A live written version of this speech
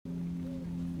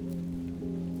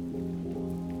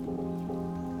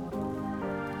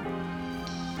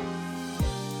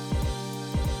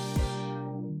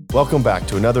Welcome back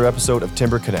to another episode of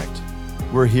Timber Connect.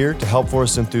 We're here to help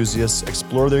forest enthusiasts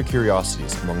explore their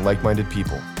curiosities among like-minded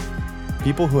people.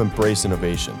 People who embrace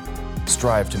innovation,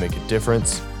 strive to make a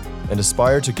difference, and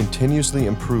aspire to continuously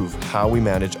improve how we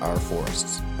manage our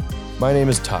forests. My name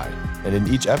is Ty, and in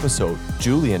each episode,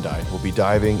 Julie and I will be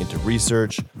diving into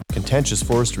research, contentious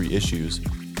forestry issues,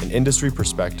 and industry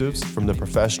perspectives from the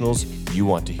professionals you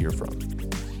want to hear from.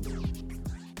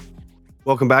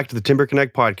 Welcome back to the Timber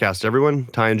Connect podcast, everyone.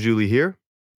 Ty and Julie here.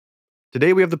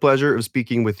 Today, we have the pleasure of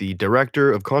speaking with the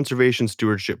Director of Conservation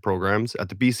Stewardship Programs at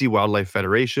the BC Wildlife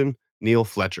Federation, Neil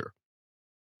Fletcher.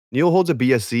 Neil holds a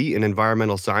BSc in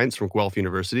Environmental Science from Guelph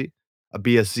University, a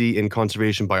BSc in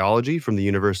Conservation Biology from the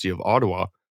University of Ottawa,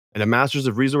 and a Master's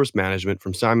of Resource Management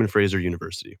from Simon Fraser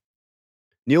University.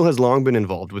 Neil has long been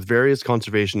involved with various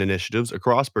conservation initiatives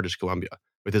across British Columbia,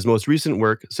 with his most recent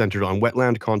work centered on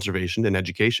wetland conservation and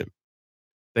education.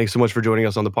 Thanks so much for joining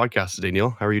us on the podcast today,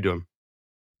 Neil. How are you doing?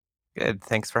 Good.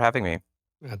 Thanks for having me.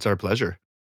 That's our pleasure.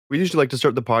 We usually like to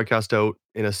start the podcast out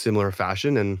in a similar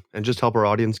fashion and just help our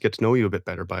audience get to know you a bit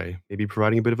better by maybe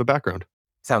providing a bit of a background.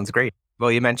 Sounds great. Well,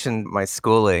 you mentioned my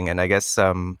schooling, and I guess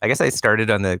I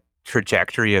started on the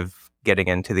trajectory of getting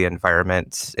into the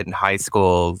environment in high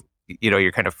school.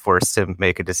 You're kind of forced to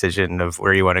make a decision of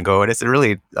where you want to go, and it's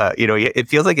really, it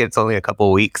feels like it's only a couple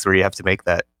of weeks where you have to make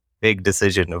that big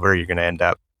decision of where you're going to end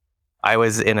up. I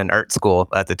was in an art school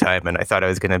at the time, and I thought I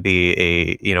was going to be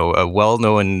a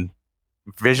well-known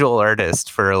visual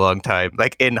artist for a long time,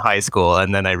 like in high school.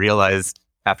 And then I realized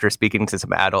after speaking to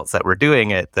some adults that were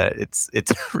doing it, that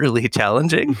it's really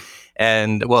challenging.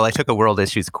 And well, I took a world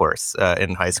issues course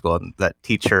in high school, and that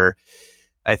teacher,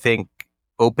 I think,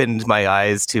 opened my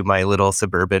eyes to my little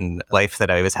suburban life that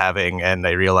I was having. And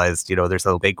I realized, there's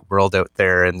a big world out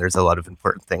there and there's a lot of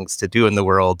important things to do in the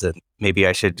world. And maybe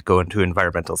I should go into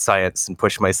environmental science and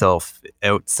push myself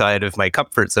outside of my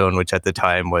comfort zone, which at the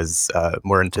time was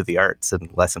more into the arts and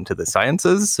less into the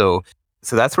sciences. So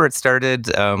that's where it started.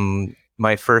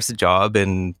 My first job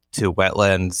into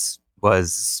wetlands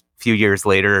was a few years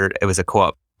later. It was a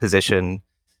co-op position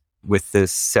with the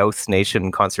South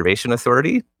Nation Conservation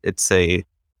Authority. It's a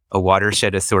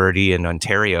watershed authority in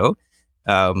Ontario.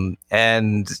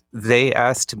 And they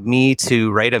asked me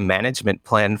to write a management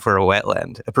plan for a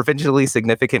wetland, a provincially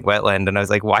significant wetland. And I was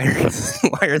like, why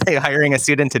are they hiring a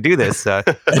student to do this? But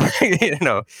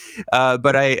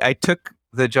I took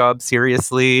the job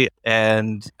seriously,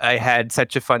 and I had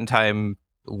such a fun time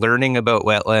learning about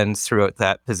wetlands throughout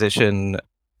that position.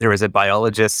 There was a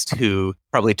biologist who,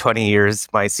 probably 20 years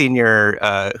my senior,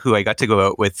 who I got to go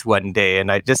out with one day.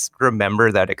 And I just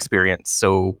remember that experience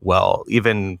so well,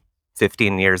 even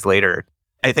 15 years later.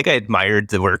 I think I admired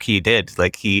the work he did.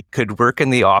 Like, he could work in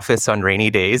the office on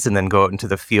rainy days and then go out into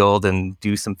the field and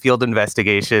do some field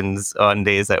investigations on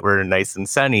days that were nice and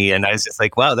sunny. And I was just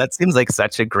like, wow, that seems like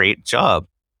such a great job.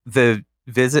 The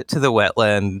visit to the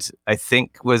wetland, I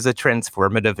think, was a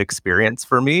transformative experience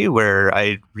for me, where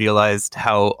I realized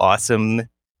how awesome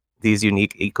these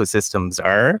unique ecosystems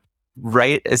are.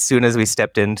 Right as soon as we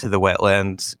stepped into the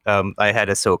wetland, I had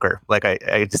a soaker. Like,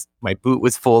 I just, my boot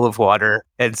was full of water,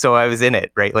 and so I was in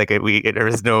it. Right, like there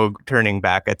was no turning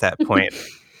back at that point.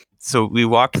 So we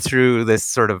walked through this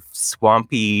sort of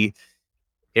swampy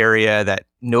area that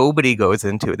nobody goes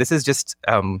into. This is just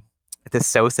at the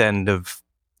south end of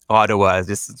Ottawa,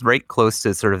 just right close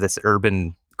to sort of this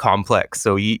urban complex.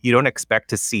 So you don't expect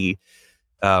to see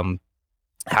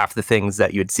half the things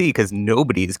that you'd see, because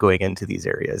nobody's going into these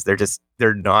areas.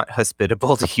 They're not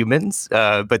hospitable to humans,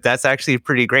 but that's actually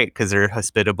pretty great, because they're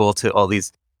hospitable to all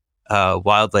these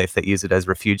wildlife that use it as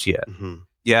refugia. Mm-hmm.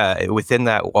 Yeah, within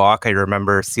that walk, I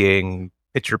remember seeing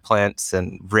pitcher plants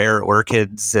and rare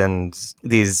orchids and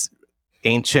these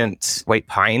ancient white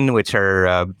pine, which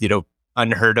are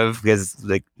unheard of, because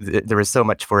there was so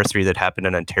much forestry that happened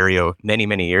in Ontario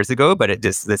many years ago, but it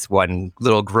just, this one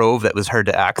little grove that was hard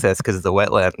to access because the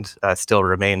wetland still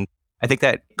remained. I think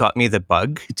that got me the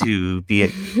bug to be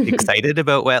excited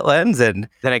about wetlands. And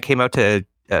then I came out to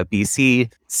BC,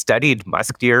 studied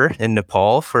musk deer in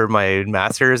Nepal for my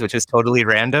master's, which is totally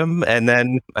random. And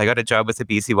then I got a job with the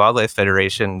BC Wildlife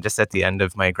Federation just at the end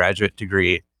of my graduate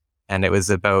degree. And it was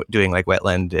about doing like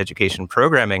wetland education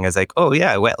programming. I was like, oh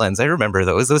yeah, wetlands, I remember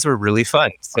those. Those were really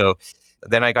fun. So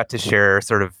then I got to share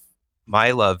sort of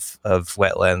my love of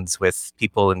wetlands with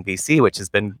people in BC, which has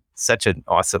been such an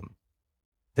awesome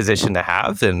position to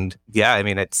have. And yeah, I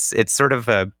mean, it's sort of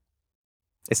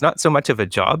it's not so much of a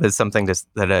job as something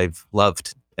that I've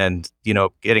loved. And,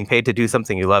 getting paid to do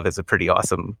something you love is a pretty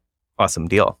awesome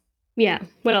deal. Yeah.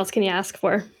 What else can you ask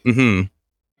for? Mm-hmm.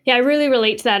 Yeah, I really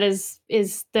relate to that is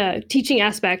the teaching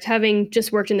aspect. Having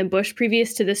just worked in the bush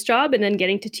previous to this job and then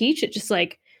getting to teach, it just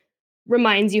like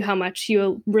reminds you how much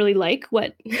you really like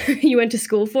what you went to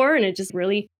school for, and it just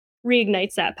really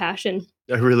reignites that passion.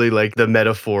 I really like the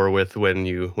metaphor with when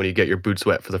you get your boots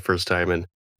wet for the first time and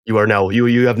you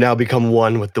have now become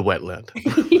one with the wetland.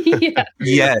 Yeah.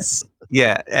 Yes.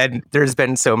 Yeah, and there's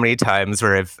been so many times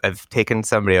where I've taken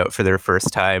somebody out for their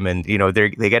first time and,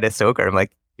 they get a soaker. I'm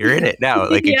like, "You're in it now,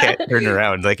 like, you Yeah. can't turn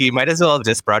around. Like, you might as well have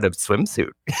just brought a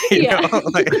swimsuit," you Yeah. know?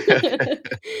 Like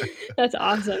That's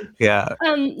awesome. yeah.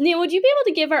 Neil, would you be able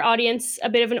to give our audience a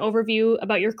bit of an overview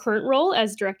about your current role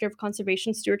as Director of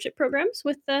Conservation Stewardship Programs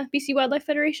with the BC Wildlife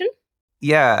Federation?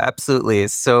 Yeah, absolutely.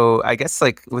 So I guess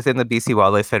like within the BC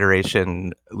Wildlife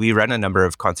Federation, we run a number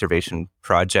of conservation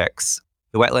projects.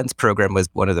 The wetlands program was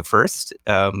one of the first,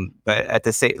 but at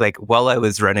the same like while I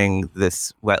was running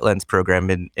this wetlands program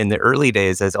in the early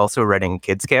days, I was also running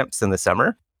kids camps in the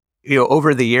summer.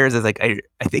 Over the years, I was like, I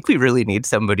think we really need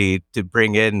somebody to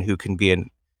bring in who can be an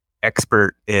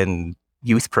expert in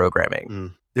youth programming.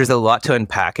 Mm. There's a lot to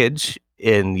unpackage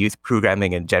in youth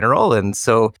programming in general, and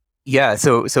so yeah,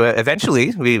 so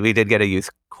eventually we did get a youth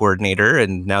coordinator,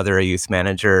 and now they're a youth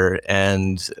manager,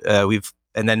 and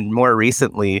and then more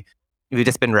recently we've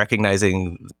just been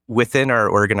recognizing within our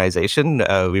organization,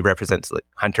 we represent like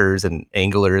hunters and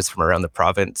anglers from around the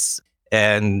province,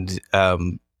 and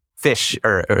fish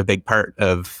are a big part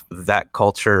of that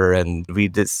culture, and we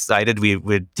decided we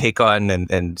would take on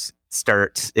and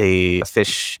start a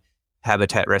fish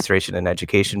habitat restoration and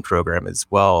education program as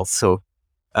well. So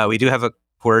we do have a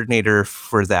coordinator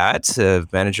for that, a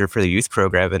manager for the youth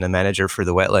program, and a manager for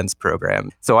the wetlands program.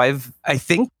 So I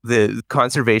think the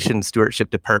Conservation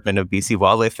Stewardship Department of BC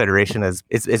Wildlife Federation is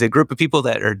a group of people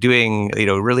that are doing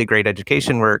really great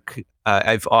education work.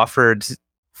 I've offered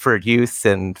for youth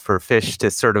and for fish to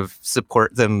sort of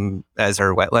support them as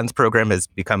our wetlands program has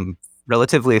become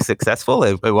relatively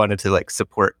successful. I wanted to like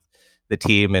support the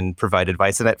team and provide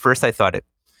advice. And at first I thought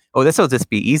this will just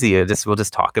be easy. We'll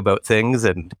just talk about things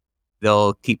and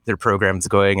they'll keep their programs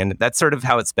going. And that's sort of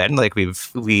how it's been. Like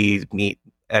we meet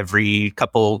every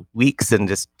couple weeks and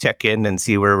just check in and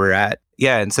see where we're at.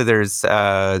 Yeah. And so there's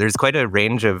quite a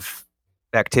range of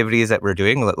activities that we're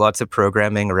doing, lots of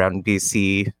programming around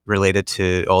BC related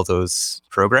to all those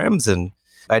programs. And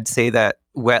I'd say that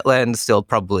wetlands still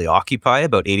probably occupy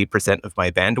about 80% of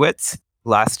my bandwidth.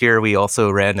 Last year, we also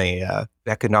ran a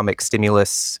economic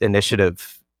stimulus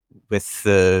initiative with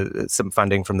some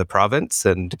funding from the province,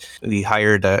 and we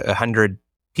hired 100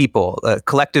 people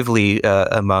collectively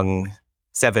among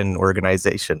 7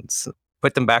 organizations.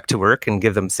 Put them back to work and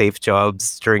give them safe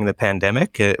jobs during the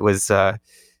pandemic. It was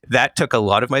that took a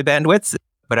lot of my bandwidth,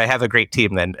 but I have a great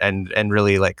team and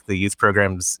really like the youth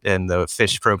programs and the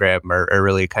fish program are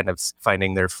really kind of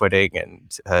finding their footing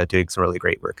and doing some really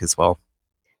great work as well.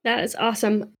 That is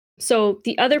awesome. So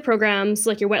the other programs,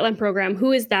 like your wetland program,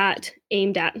 who is that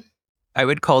aimed at? I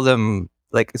would call them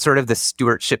like sort of the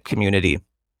stewardship community.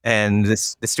 And the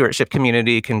stewardship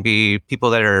community can be people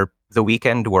that are the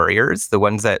weekend warriors, the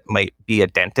ones that might be a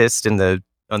dentist on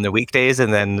the weekdays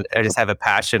and then just have a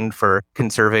passion for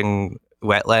conserving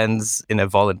wetlands in a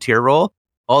volunteer role,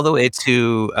 all the way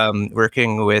to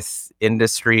working with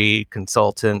industry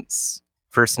consultants,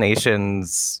 First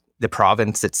Nations, the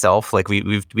province itself. Like we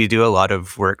do a lot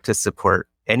of work to support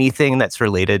anything that's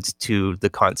related to the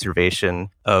conservation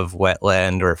of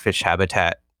wetland or fish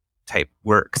habitat type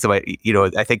work. So I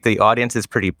think the audience is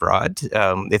pretty broad.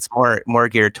 It's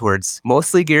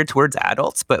mostly geared towards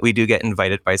adults, but we do get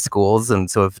invited by schools,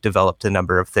 and so have developed a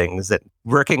number of things that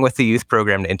working with the youth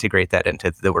program to integrate that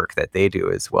into the work that they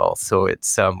do as well. So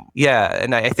it's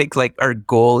and I think like our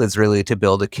goal is really to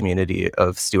build a community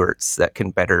of stewards that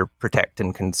can better protect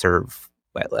and conserve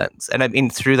wetlands. And I mean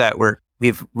through that work,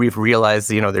 we've realized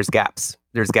there's gaps.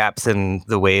 There's gaps in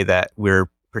the way that we're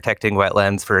protecting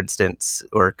wetlands, for instance,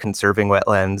 or conserving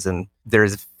wetlands. And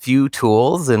there's few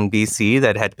tools in BC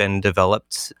that had been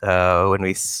developed when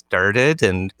we started.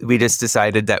 And we just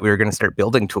decided that we were going to start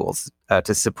building tools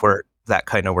to support that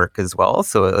kind of work as well.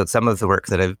 So some of the work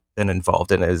that I've been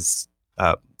involved in is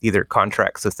either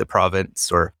contracts with the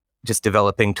province or just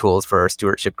developing tools for our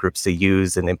stewardship groups to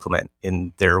use and implement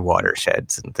in their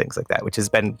watersheds and things like that, which has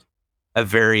been a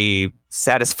very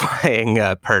satisfying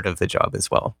part of the job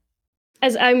as well.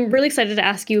 As I'm really excited to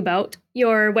ask you about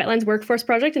your wetlands workforce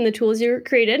project and the tools you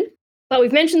created. But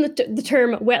we've mentioned the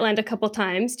term wetland a couple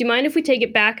times. Do you mind if we take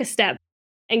it back a step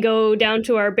and go down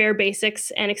to our bare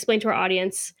basics and explain to our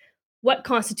audience what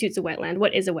constitutes a wetland?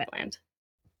 What is a wetland?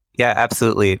 Yeah,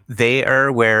 absolutely. They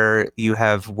are where you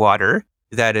have water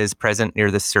that is present near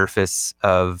the surface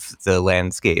of the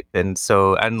landscape. And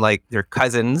so unlike their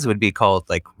cousins would be called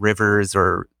like rivers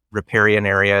or riparian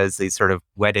areas, these sort of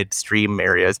wetted stream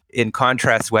areas. In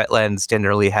contrast, wetlands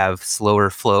generally have slower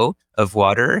flow of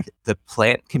water. The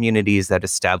plant communities that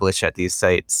establish at these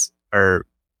sites are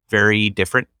very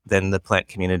different than the plant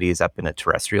communities up in a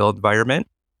terrestrial environment.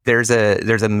 There's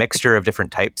a mixture of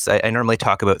different types. I normally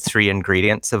talk about three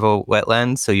ingredients of a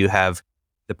wetland. So you have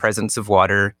the presence of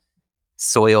water,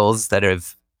 soils that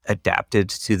have adapted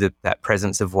to that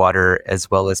presence of water, as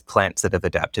well as plants that have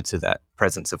adapted to that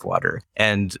presence of water.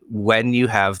 And when you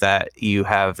have that, you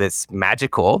have this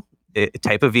magical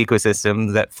type of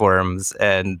ecosystem that forms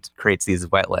and creates these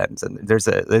wetlands. And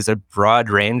there's a broad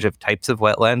range of types of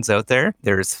wetlands out there.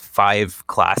 There's 5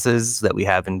 classes that we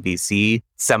have in BC.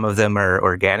 Some of them are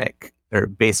organic, or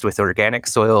based with organic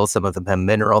soil. Some of them have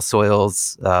mineral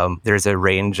soils. There's a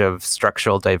range of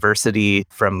structural diversity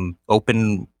from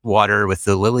open water with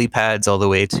the lily pads all the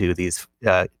way to these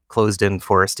closed-in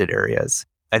forested areas.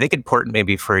 I think important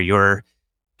maybe for your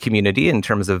community in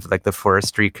terms of like the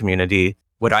forestry community,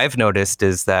 what I've noticed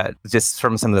is that just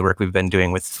from some of the work we've been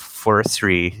doing with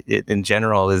forestry in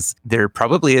general is there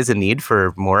probably is a need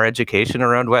for more education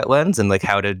around wetlands and like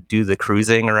how to do the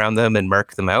cruising around them and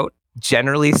mark them out.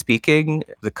 Generally speaking,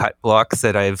 the cut blocks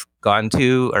that I've gone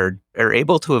to are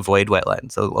able to avoid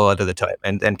wetlands a lot of the time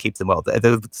and keep them well.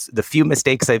 The few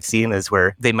mistakes I've seen is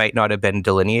where they might not have been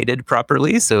delineated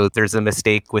properly. So there's a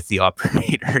mistake with the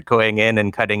operator going in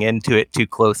and cutting into it too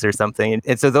close or something.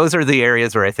 And so those are the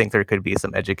areas where I think there could be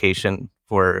some education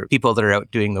for people that are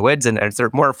out doing the woods and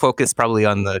they're more focused probably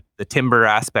on the timber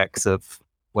aspects of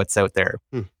what's out there.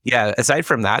 Yeah. Aside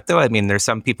from that, though, I mean, there's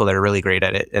some people that are really great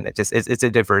at it, and it's a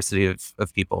diversity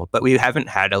of people. But we haven't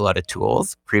had a lot of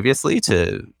tools previously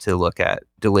to look at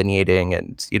delineating,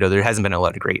 and there hasn't been a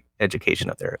lot of great education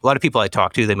out there. A lot of people I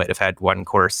talk to, they might have had one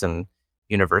course in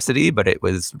university, but it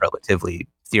was relatively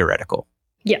theoretical.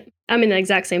 Yeah, I'm in the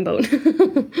exact same boat.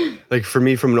 Like for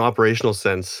me, from an operational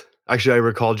sense. Actually, I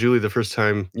recall, Julie, the first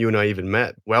time you and I even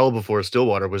met, well before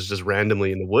Stillwater, was just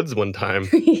randomly in the woods one time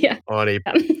Yeah. on a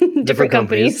different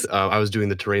companies. I was doing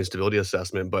the terrain stability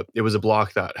assessment, but it was a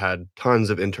block that had tons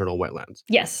of internal wetlands.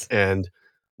 Yes. And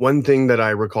one thing that I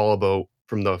recall about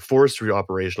from the forestry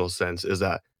operational sense is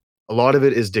that a lot of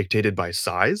it is dictated by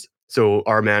size. So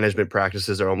our management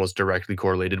practices are almost directly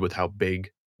correlated with how big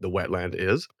the wetland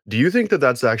is. Do you think that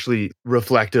that's actually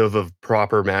reflective of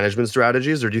proper management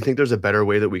strategies, or do you think there's a better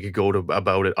way that we could go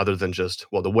about it other than just,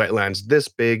 well, the wetland's this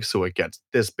big, so it gets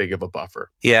this big of a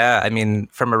buffer? Yeah, I mean,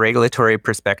 from a regulatory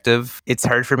perspective, it's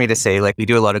hard for me to say. Like, we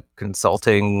do a lot of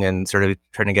consulting and sort of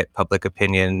trying to get public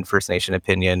opinion, First Nation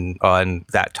opinion on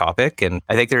that topic. And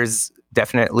I think there's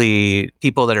definitely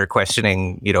people that are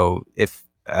questioning, if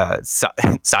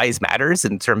size matters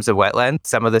in terms of wetland.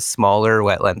 Some of the smaller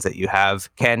wetlands that you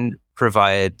have can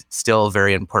provide still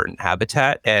very important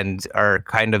habitat and are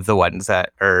kind of the ones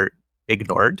that are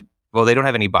ignored. Well, they don't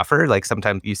have any buffer. Like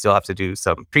sometimes you still have to do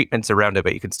some treatments around it,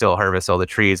 but you can still harvest all the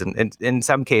trees. And in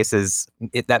some cases,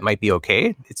 that might be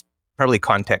okay. It's probably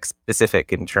context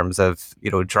specific in terms of,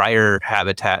 drier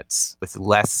habitats with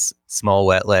less small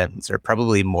wetlands are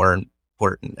probably more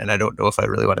important. And I don't know if I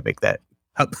really want to make that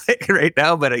public right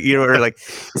now, but or like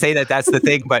say that that's the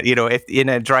thing. But if in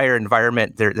a drier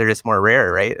environment, they're just more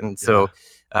rare, right? And so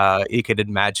you could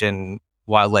imagine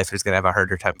wildlife is going to have a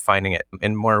harder time finding it.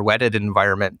 In more wetted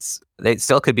environments, they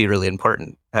still could be really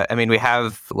important. I mean, we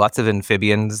have lots of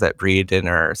amphibians that breed in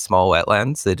our small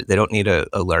wetlands. They don't need a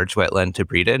large wetland to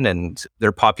breed in, and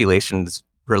their populations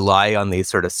rely on these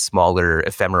sort of smaller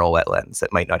ephemeral wetlands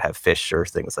that might not have fish or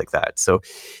things like that. So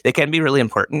they can be really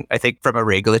important. I think from a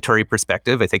regulatory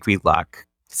perspective, I think we lack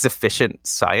sufficient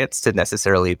science to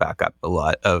necessarily back up a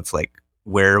lot of like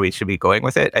where we should be going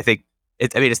with it. I think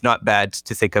it's not bad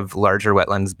to think of larger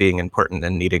wetlands being important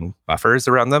and needing buffers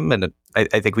around them. And I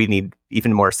think we need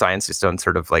even more science just on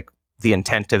sort of like the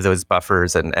intent of those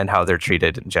buffers and how they're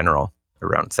treated in general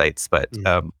around sites. But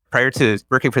prior to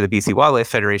working for the BC Wildlife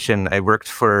Federation, I worked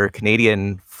for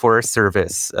Canadian Forest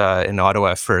Service in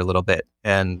Ottawa for a little bit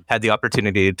and had the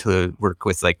opportunity to work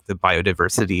with like their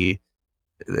biodiversity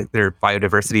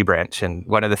branch. And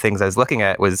one of the things I was looking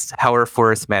at was how are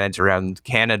forests managed around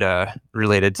Canada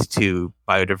related to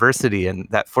biodiversity. And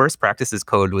that Forest Practices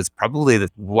Code was probably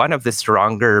one of the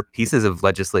stronger pieces of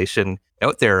legislation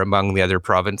out there among the other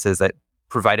provinces that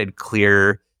provided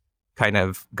clear kind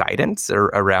of guidance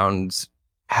around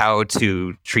how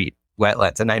to treat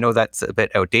wetlands. And I know that's a bit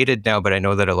outdated now, but I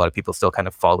know that a lot of people still kind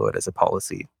of follow it as a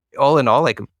policy. All in all,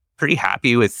 like, I'm pretty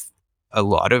happy with a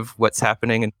lot of what's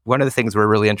happening. And one of the things we're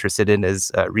really interested in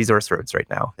is resource roads right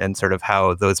now, and sort of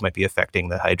how those might be affecting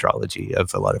the hydrology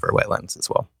of a lot of our wetlands as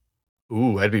well.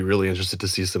 Ooh, I'd be really interested to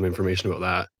see some information about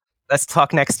that. Let's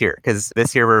talk next year, because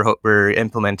this year we're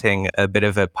implementing a bit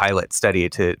of a pilot study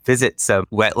to visit some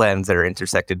wetlands that are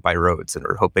intersected by roads, and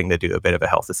we're hoping to do a bit of a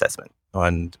health assessment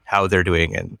on how they're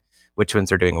doing and which ones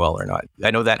are doing well or not.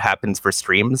 I know that happens for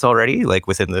streams already, like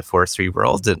within the forestry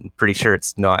world, and pretty sure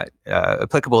it's not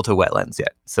applicable to wetlands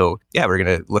yet. So yeah, we're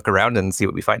going to look around and see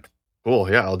what we find. Cool.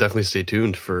 Yeah, I'll definitely stay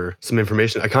tuned for some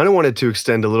information. I kind of wanted to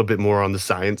extend a little bit more on the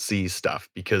sciencey stuff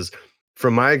because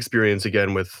from my experience,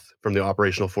 again, from the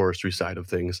operational forestry side of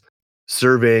things,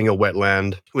 surveying a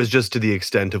wetland was just to the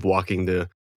extent of walking the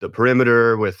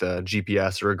perimeter with a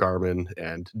GPS or a Garmin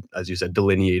and, as you said,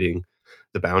 delineating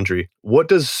the boundary. What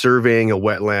does surveying a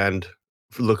wetland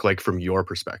look like from your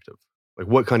perspective? Like,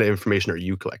 what kind of information are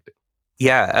you collecting?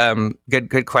 Yeah,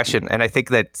 good question. And I think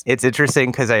that it's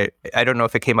interesting because I don't know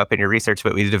if it came up in your research,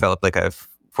 but we developed like a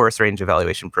forest range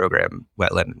evaluation program,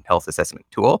 wetland health assessment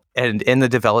tool. And in the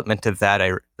development of that,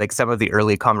 I like some of the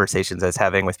early conversations I was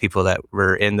having with people that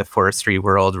were in the forestry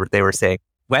world, where they were saying,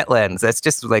 wetlands, that's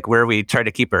just like where we try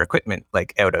to keep our equipment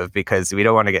like out of because we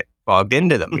don't want to get bogged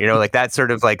into them. Like that's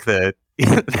sort of like the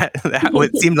that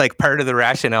what seemed like part of the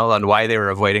rationale on why they were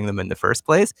avoiding them in the first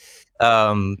place.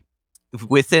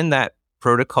 Within that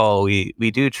protocol, we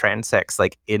do transects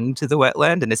like into the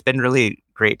wetland, and it's been really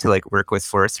great to like work with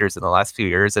foresters in the last few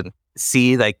years and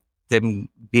see like them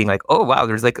being like, oh wow,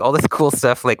 there's like all this cool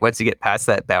stuff like once you get past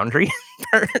that boundary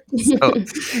part. So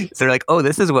they're like, oh,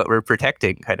 this is what we're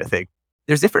protecting, kind of thing.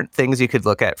 There's different things you could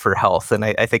look at for health, and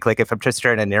I think like if I'm just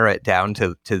trying to narrow it down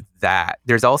to that,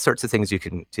 there's all sorts of things you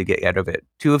can to get out of it.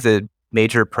 Two of the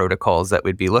major protocols that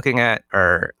we'd be looking at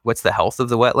are what's the health of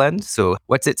the wetland? So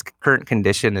what's its current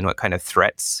condition and what kind of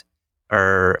threats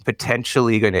are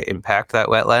potentially going to impact that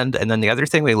wetland? And then the other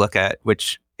thing we look at,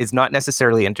 which is not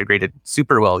necessarily integrated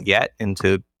super well yet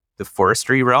into the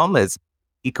forestry realm, is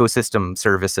ecosystem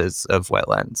services of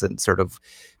wetlands, and sort of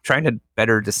trying to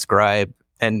better describe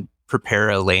and prepare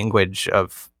a language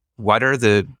of what are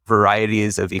the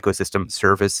varieties of ecosystem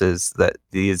services that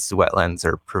these wetlands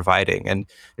are providing. And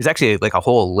there's actually like a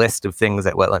whole list of things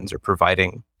that wetlands are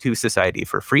providing to society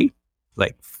for free,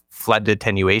 like flood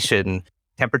attenuation,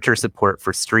 temperature support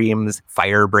for streams,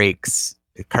 fire breaks,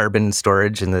 carbon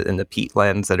storage in the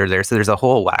peatlands that are there. So there's a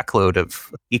whole whackload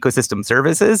of ecosystem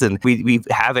services, and we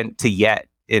haven't to yet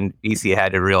in BC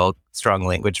had a real strong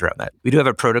language around that. We do have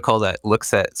a protocol that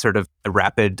looks at sort of a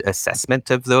rapid assessment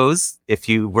of those. If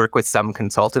you work with some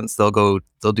consultants, they'll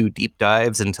do deep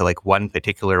dives into like one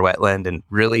particular wetland and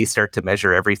really start to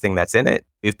measure everything that's in it.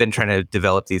 We've been trying to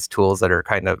develop these tools that are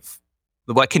kind of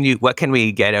what can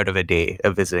we get out of a day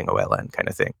of visiting a wetland kind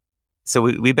of thing. So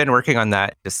we've been working on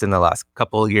that just in the last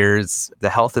couple of years. The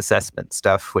health assessment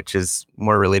stuff, which is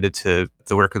more related to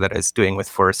the work that I was doing with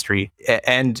forestry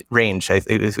and range. I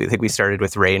think we started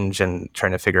with range and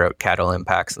trying to figure out cattle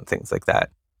impacts and things like that.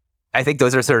 I think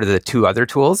those are sort of the two other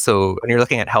tools. So when you're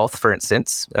looking at health, for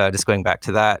instance, just going back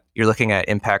to that, you're looking at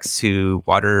impacts to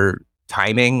water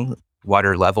timing,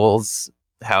 water levels,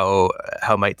 how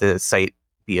might the site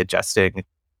be adjusting.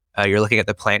 You're looking at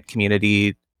the plant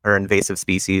community or invasive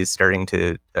species starting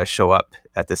to show up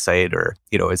at the site, or,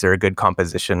 is there a good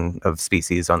composition of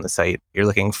species on the site? You're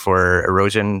looking for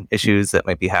erosion issues that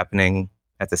might be happening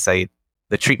at the site.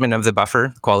 The treatment of the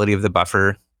buffer, the quality of the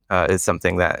buffer is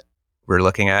something that we're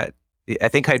looking at. I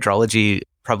think hydrology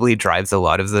probably drives a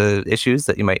lot of the issues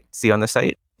that you might see on the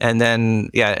site. And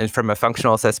then, and from a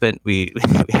functional assessment, we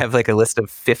have like a list of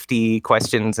 50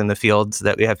 questions in the fields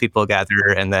that we have people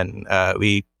gather, and then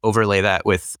we overlay that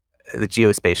with the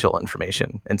geospatial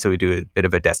information. And so we do a bit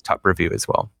of a desktop review as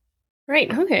well.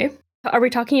 Right. Okay. Are we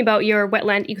talking about your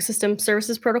wetland ecosystem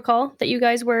services protocol that you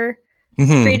guys were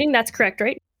creating? That's correct,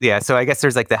 right? Yeah. So I guess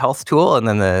there's like the health tool and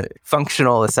then the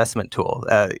functional assessment tool.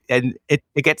 And it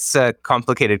gets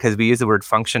complicated because we use the word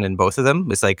function in both of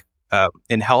them. It's like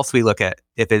in health, we look at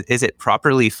is it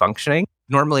properly functioning?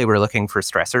 Normally we're looking for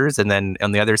stressors. And then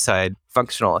on the other side,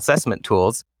 functional assessment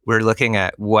tools, we're looking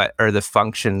at what are the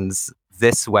functions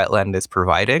this wetland is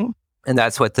providing. And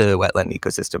that's what the Wetland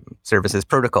Ecosystem Services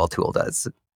Protocol tool does.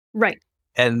 Right.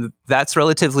 And that's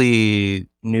relatively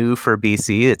new for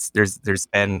BC. There's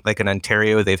been like in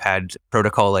Ontario, they've had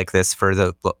protocol like this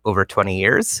for over 20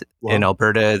 years. Wow. In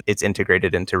Alberta, it's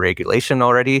integrated into regulation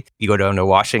already. You go down to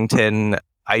Washington,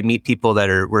 I meet people that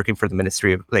are working for the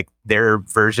Ministry of, like their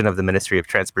version of the Ministry of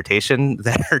Transportation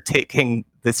that are taking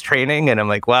this training. And I'm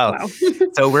like, wow.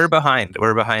 So we're behind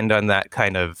on that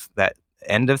kind of that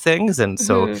end of things. And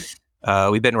so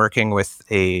We've been working with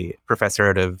a professor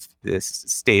out of this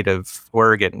state of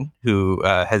Oregon who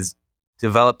has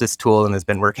developed this tool and has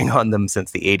been working on them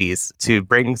since the 80s to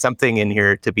bring something in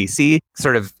here to BC,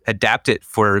 sort of adapt it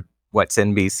for what's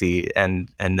in BC. And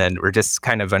then we're just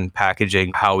kind of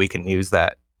unpackaging how we can use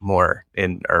that more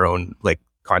in our own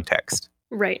context.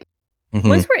 Right. Mhm.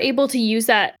 Once we're able to use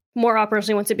that more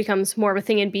operationally, once it becomes more of a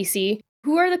thing in BC,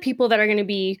 who are the people that are going to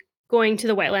be going to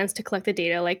the wetlands to collect the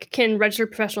data? Like, can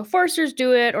registered professional foresters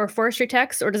do it, or forestry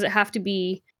techs, or does it have to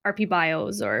be RP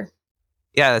bios or?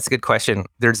 Yeah, that's a good question.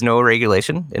 There's no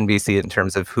regulation in BC in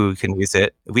terms of who can use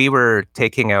it. We were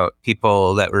taking out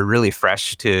people that were really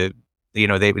fresh to,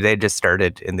 they just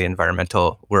started in the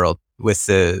environmental world with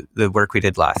the work we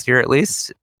did last year, at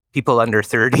least. People under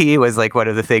 30 was one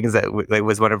of the things that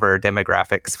was one of our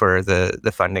demographics for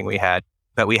the funding we had.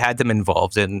 But we had them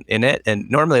involved in it. And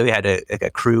normally we had a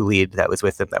crew lead that was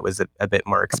with them that was a bit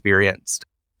more experienced.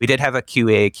 We did have a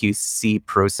QA, QC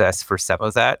process for some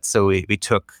of that. So we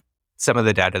took some of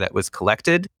the data that was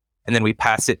collected, and then we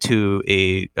passed it to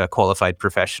a qualified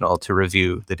professional to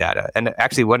review the data. And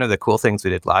actually, one of the cool things we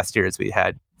did last year is we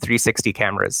had 360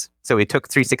 cameras. So we took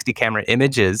 360 camera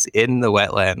images in the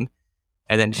wetland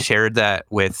and then shared that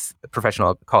with a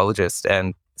professional ecologist.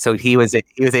 And so he was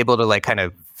able to kind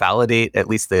of validate at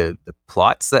least the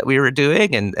plots that we were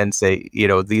doing and say,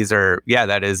 these are,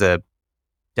 that is a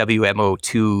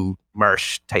WMO2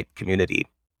 marsh type community,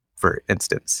 for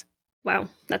instance. Wow,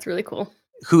 that's really cool.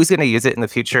 Who's going to use it in the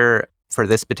future for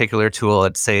this particular tool?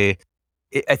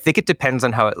 I think it depends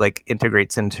on how it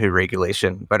integrates into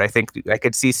regulation. But I think I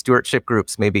could see stewardship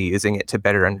groups maybe using it to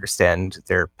better understand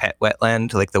their pet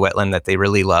wetland, like the wetland that they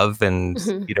really love and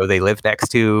they live next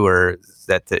to, or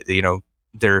that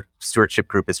their stewardship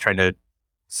group is trying to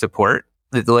support.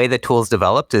 The way the tool's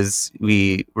developed is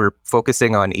we're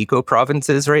focusing on eco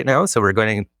provinces right now. So we're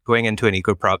going into an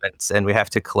eco province, and we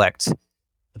have to collect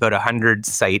about 100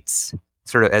 sites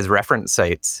sort of as reference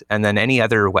sites. And then any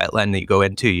other wetland that you go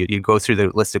into, you go through the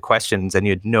list of questions and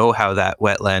you'd know how that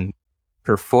wetland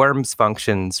performs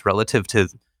functions relative to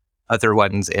other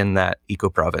ones in that eco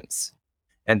province.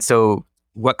 And so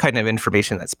what kind of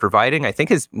information that's providing, I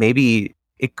think, is maybe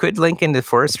it could link into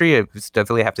forestry. I just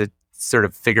definitely have to sort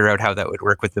of figure out how that would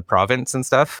work with the province and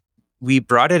stuff. We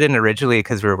brought it in originally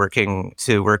because we were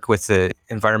work with the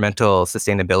Environmental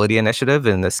Sustainability Initiative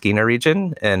in the Skeena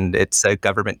region, and it's a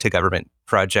government-to-government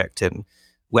project. And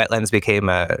wetlands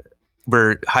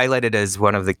were highlighted as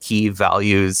one of the key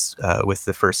values with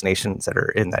the First Nations that are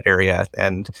in that area.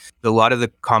 And a lot of the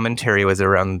commentary was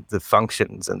around the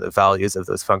functions and the values of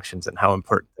those functions and how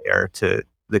important they are to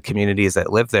the communities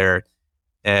that live there.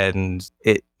 And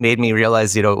it made me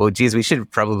realize, we should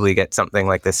probably get something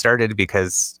like this started,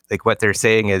 because what they're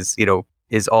saying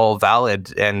is all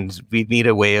valid, and we need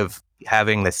a way of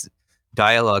having this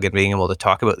dialogue and being able to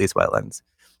talk about these wetlands.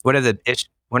 One of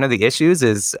the issues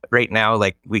is right now,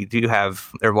 we do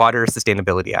have our Water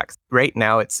Sustainability Act. Right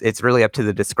now, it's really up to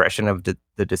the discretion of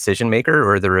the decision maker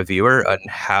or the reviewer on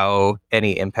how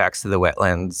any impacts to the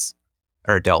wetlands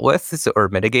are dealt with or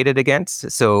mitigated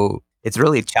against. So it's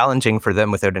really challenging for them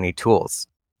without any tools.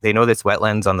 They know this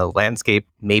wetlands on the landscape.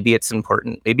 Maybe it's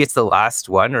important. Maybe it's the last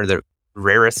one or the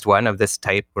rarest one of this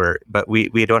type, but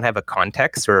we don't have a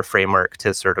context or a framework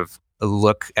to sort of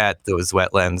look at those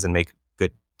wetlands and make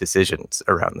good decisions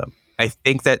around them. I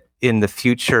think that in the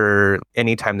future,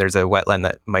 anytime there's a wetland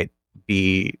that might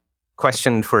be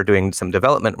questioned for doing some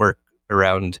development work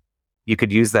around, you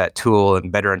could use that tool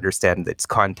and better understand its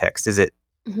context. Is it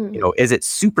is it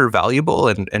super valuable?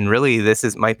 And really,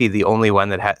 might be the only one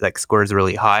that scores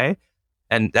really high.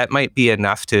 And that might be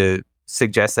enough to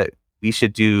suggest that we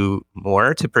should do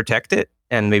more to protect it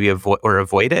and maybe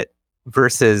avoid it,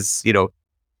 versus,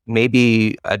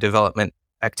 maybe a development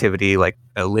activity like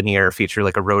a linear feature,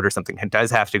 like a road or something, does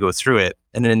have to go through it.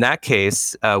 And in that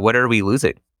case, what are we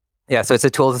losing? Yeah, so it's a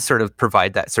tool to sort of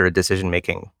provide that sort of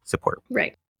decision-making support.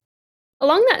 Right.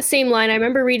 Along that same line, I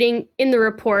remember reading in the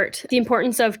report the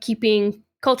importance of keeping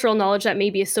cultural knowledge that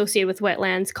may be associated with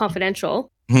wetlands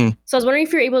confidential. Mm-hmm. So I was wondering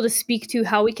if you're able to speak to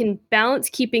how we can balance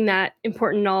keeping that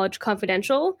important knowledge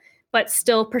confidential, but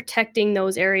still protecting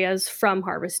those areas from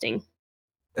harvesting.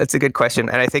 That's a good question.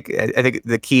 And I think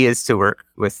the key is to work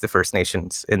with the First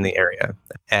Nations in the area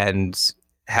and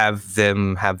have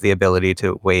them have the ability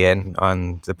to weigh in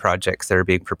on the projects that are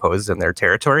being proposed in their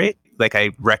territory.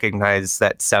 I recognize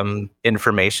that some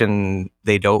information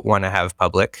they don't want to have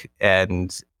public,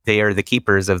 and they are the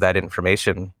keepers of that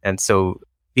information. And so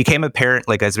became apparent,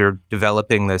 as we were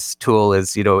developing this tool,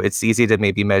 is, it's easy to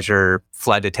maybe measure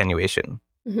flood attenuation,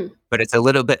 but it's a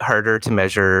little bit harder to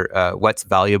measure what's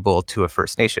valuable to a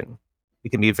First Nation. it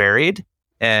can be varied.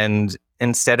 And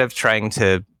instead of trying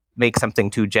to make something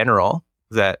too general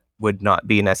that would not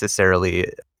be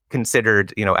necessarily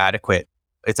considered, adequate,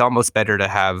 it's almost better to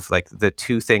have like the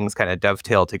two things kind of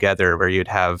dovetail together, where you'd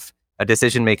have a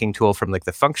decision-making tool from like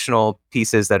the functional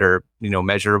pieces that are,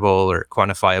 measurable or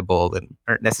quantifiable and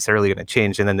aren't necessarily going to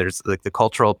change. And then there's like the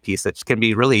cultural piece that can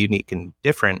be really unique and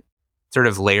different, sort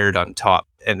of layered on top,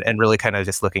 and really kind of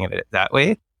just looking at it that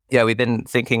way. Yeah, we've been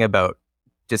thinking about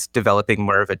just developing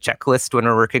more of a checklist when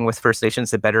we're working with First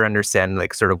Nations to better understand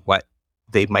like sort of what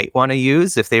they might want to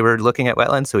use if they were looking at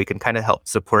wetlands, so we can kind of help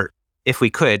support, if we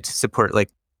could support like,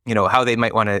 how they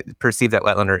might want to perceive that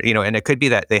wetland, or, and it could be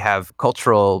that they have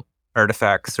cultural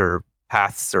artifacts or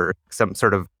paths or some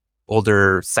sort of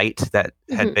older site that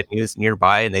had been used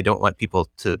nearby, and they don't want people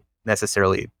to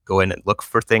necessarily go in and look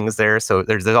for things there. So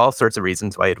there's all sorts of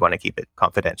reasons why you'd want to keep it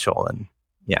confidential. And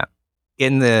yeah,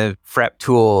 in the FREP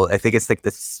tool, I think it's like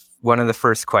this, one of the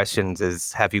first questions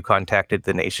is, have you contacted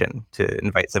the nation to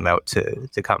invite them out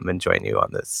to come and join you on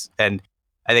this? And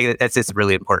I think that's just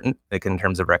really important, like in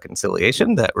terms of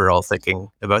reconciliation, that we're all thinking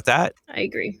about that. I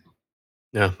agree.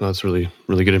 Yeah, that's really,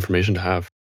 really good information to have.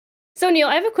 So, Neil,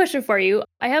 I have a question for you.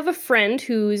 I have a friend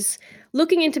who's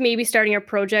looking into maybe starting a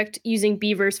project using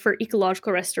beavers for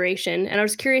ecological restoration, and I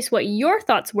was curious what your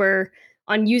thoughts were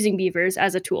on using beavers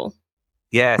as a tool.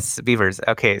 Yes, beavers.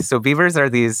 Okay, so beavers are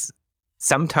these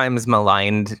sometimes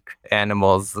maligned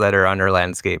animals that are on our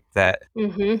landscape that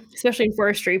Especially in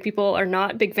forestry, people are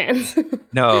not big fans.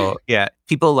 no, yeah,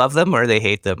 people love them or they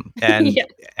hate them. And Yeah.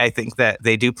 I think that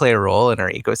they do play a role in our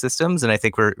ecosystems. And I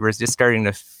think we're just starting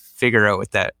to figure out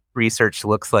what that research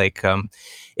looks like.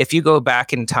 If you go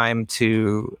back in time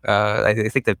to, I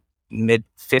think the mid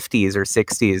 50s or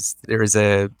 60s, there was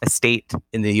a state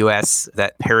in the US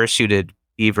that parachuted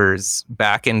beavers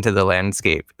back into the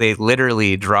landscape. They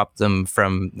literally dropped them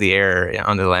from the air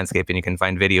onto the landscape, and you can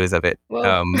find videos of it.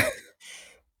 Whoa.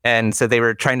 And so they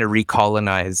were trying to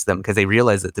recolonize them because they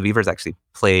realized that the beavers actually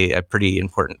play a pretty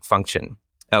important function.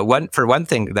 One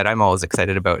thing that I'm always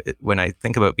excited about when I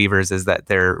think about beavers is that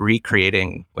they're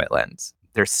recreating wetlands.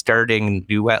 They're starting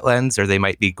new wetlands, or they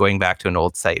might be going back to an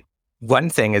old site. One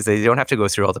thing is they don't have to go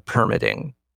through all the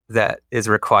permitting that is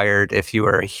required if you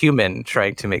are a human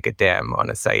trying to make a dam on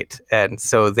a site. And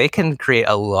so they can create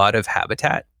a lot of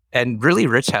habitat, and really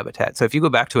rich habitat. So if you go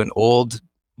back to an old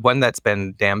one that's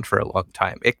been dammed for a long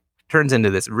time, it turns into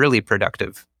this really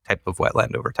productive type of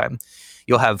wetland over time.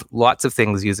 You'll have lots of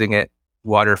things using it.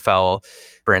 Waterfowl,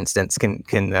 for instance, can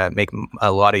make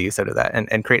a lot of use out of that,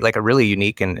 and create like a really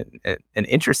unique and an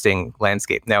interesting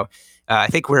landscape. Now, I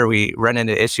think where we run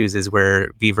into issues is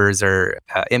where beavers are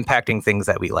impacting things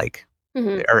that we like,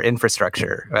 our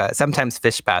infrastructure. Sometimes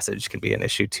fish passage can be an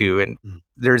issue too. And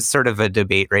there's sort of a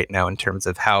debate right now in terms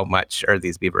of how much are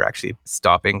these beaver actually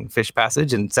stopping fish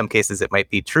passage. In some cases, it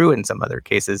might be true. In some other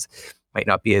cases, might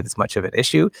not be as much of an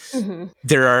issue.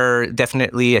 There are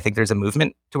definitely, I think there's a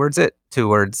movement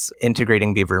towards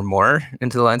integrating beaver more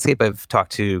into the landscape. I've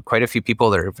talked to quite a few people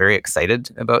that are very excited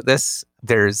about this.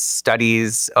 There's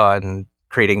studies on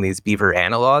creating these beaver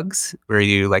analogs where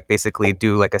you like basically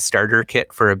do like a starter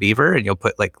kit for a beaver, and you'll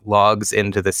put like logs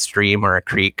into the stream or a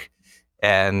creek,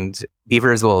 and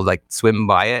beavers will like swim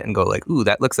by it and go like, ooh,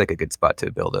 that looks like a good spot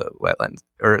to build a wetland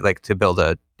or like to build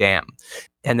a dam.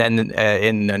 And then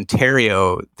in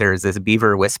Ontario, there's this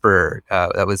beaver whisperer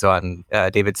that was on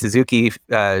David Suzuki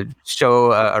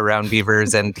show around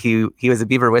beavers, and he was a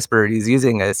beaver whisperer. He's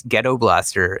using a ghetto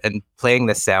blaster and playing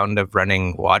the sound of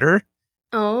running water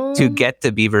to get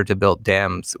the beaver to build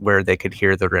dams where they could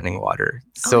hear the running water.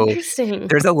 So interesting.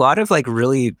 There's a lot of like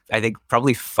really, I think,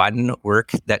 probably fun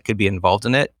work that could be involved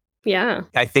in it. Yeah.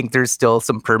 I think there's still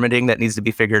some permitting that needs to be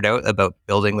figured out about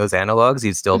building those analogs.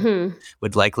 You still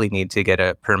would likely need to get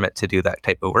a permit to do that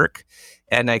type of work.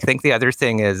 And I think the other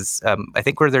thing is, I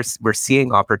think where we're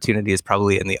seeing opportunities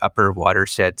probably in the upper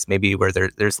watersheds, maybe where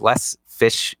there's less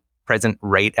fish present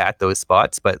right at those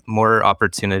spots, but more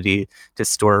opportunity to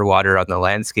store water on the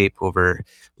landscape over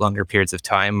longer periods of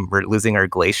time. We're losing our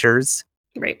glaciers.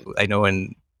 Right. I know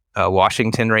in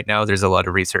Washington right now, there's a lot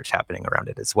of research happening around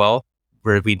it as well,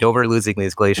 where we know we're losing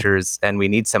these glaciers and we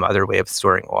need some other way of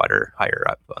storing water higher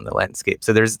up on the landscape.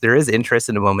 So there is interest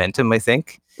and a momentum, I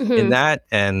think, in that.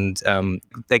 And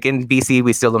like in BC,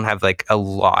 we still don't have like a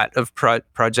lot of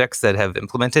projects that have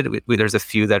implemented. There's a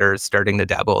few that are starting to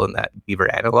dabble in that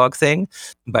beaver analog thing.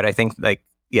 But I think like,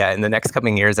 yeah, in the next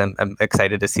coming years, I'm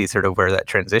excited to see sort of where that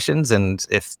transitions. And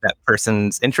if that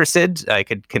person's interested, I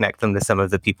could connect them to some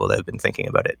of the people that have been thinking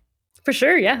about it. For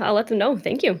sure. Yeah, I'll let them know.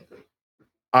 Thank you.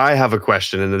 I have a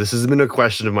question, and this has been a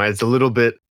question of mine. It's a little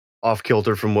bit off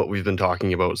kilter from what we've been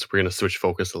talking about, so we're going to switch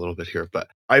focus a little bit here. But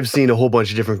I've seen a whole bunch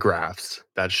of different graphs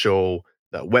that show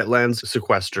that wetlands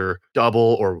sequester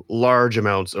double or large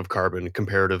amounts of carbon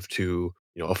comparative to,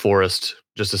 a forest,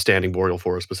 just a standing boreal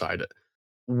forest beside it.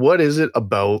 What is it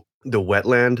about the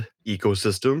wetland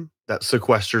ecosystem that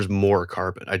sequesters more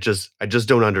carbon? I just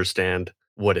don't understand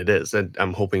what it is, and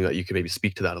I'm hoping that you can maybe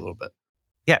speak to that a little bit.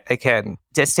 Yeah, I can.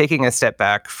 Just taking a step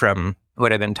back from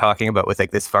what I've been talking about with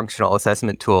like this functional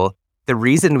assessment tool, the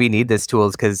reason we need this tool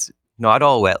is because not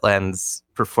all wetlands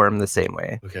perform the same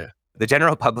way. Okay. The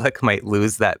general public might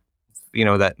lose that,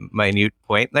 that minute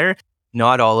point there.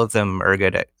 Not all of them are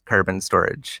good at carbon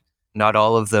storage. Not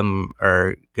all of them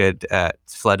are good at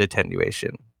flood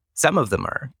attenuation. Some of them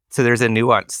are. So there's a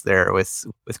nuance there with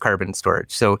carbon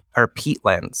storage. So our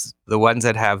peatlands, the ones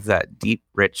that have that deep,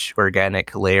 rich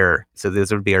organic layer, so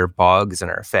those would be our bogs and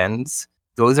our fens,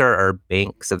 those are our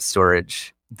banks of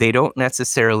storage. They don't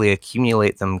necessarily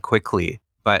accumulate them quickly,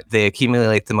 but they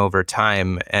accumulate them over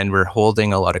time, and we're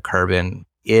holding a lot of carbon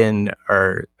in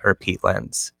our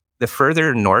peatlands. The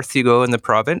further north you go in the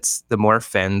province, the more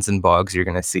fens and bogs you're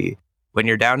going to see. When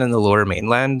you're down in the lower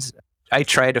mainland, I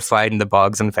try to find the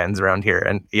bogs and fens around here,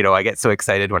 and I get so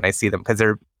excited when I see them because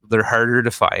they're harder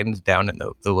to find down in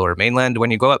the lower mainland.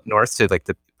 When you go up north to like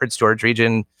the Prince George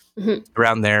region,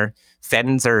 around there,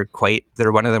 fens they're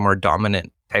one of the more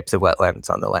dominant types of wetlands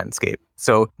on the landscape.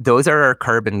 So those are our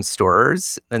carbon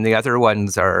storers, and the other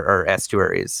ones are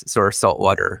estuaries. So our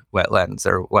saltwater wetlands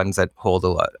are ones that hold a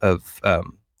lot of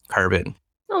carbon.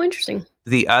 Oh, interesting.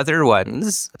 The other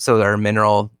ones, so our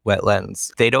mineral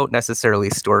wetlands, they don't necessarily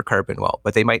store carbon well,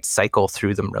 but they might cycle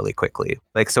through them really quickly.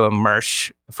 Like, so a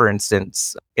marsh, for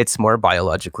instance, it's more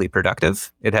biologically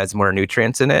productive. It has more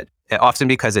nutrients in it, often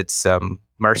because it's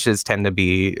marshes tend to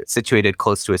be situated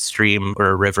close to a stream or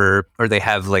a river, or they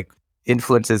have like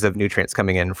influences of nutrients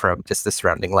coming in from just the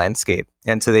surrounding landscape.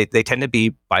 And so they tend to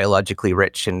be biologically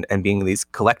rich, and being these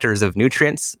collectors of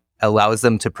nutrients allows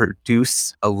them to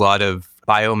produce a lot of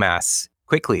biomass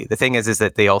quickly. The thing is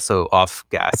that they also off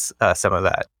gas some of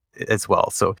that as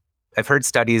well. So I've heard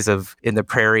studies of in the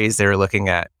prairies, they're looking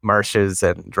at marshes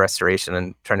and restoration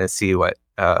and trying to see what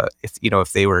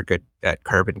if they were good at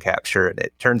carbon capture. And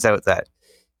it turns out that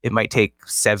it might take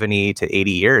 70 to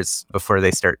 80 years before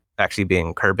they start actually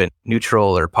being carbon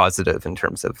neutral or positive in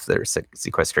terms of their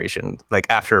sequestration, like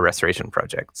after restoration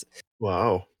projects.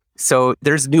 Wow. So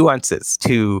there's nuances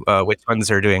to which ones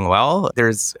are doing well.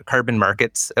 There's carbon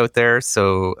markets out there.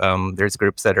 So there's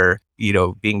groups that are,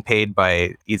 being paid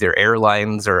by either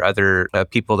airlines or other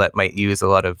people that might use a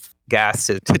lot of gas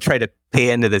to try to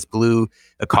pay into this blue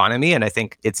economy. And I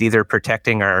think it's either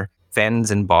protecting our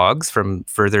fens and bogs from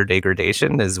further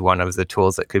degradation is one of the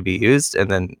tools that could be used.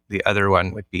 And then the other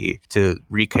one would be to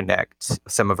reconnect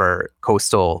some of our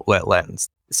coastal wetlands.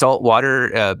 Salt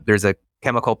water, there's a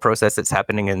chemical process that's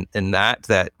happening in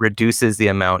that reduces the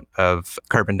amount of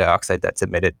carbon dioxide that's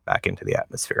emitted back into the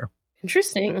atmosphere.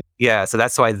 Interesting. Yeah, so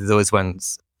that's why the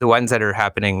ones that are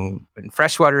happening in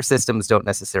freshwater systems don't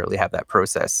necessarily have that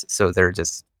process. So they're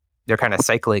kind of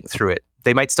cycling through it.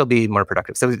 They might still be more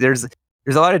productive. So there's a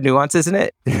lot of nuances in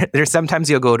it. There's sometimes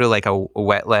you'll go to like a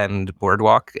wetland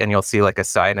boardwalk and you'll see like a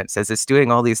sign that says it's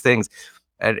doing all these things.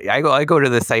 And I go to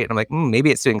the site and I'm like,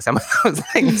 maybe it's doing some of those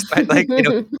things, but like,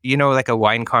 like a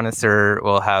wine connoisseur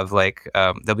will have like,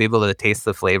 they'll be able to taste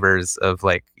the flavors of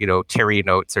like, cherry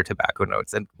notes or tobacco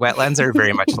notes. And wetlands are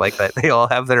very much like that. They all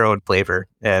have their own flavor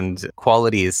and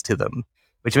qualities to them,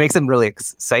 which makes them really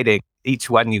exciting. Each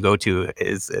one you go to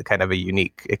is a kind of a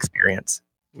unique experience.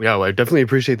 Yeah, well, I definitely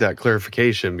appreciate that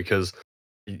clarification because,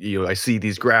 I see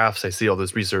these graphs, I see all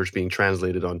this research being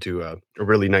translated onto a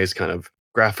really nice kind of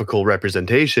graphical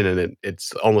representation, and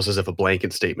it's almost as if a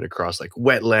blanket statement across like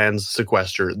wetlands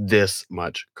sequester this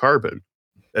much carbon.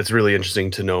 That's really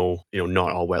interesting to know,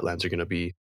 not all wetlands are going to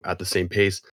be at the same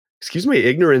pace. Excuse my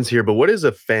ignorance here, but what is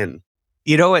a fen?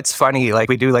 It's funny, like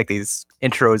we do like these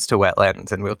intros to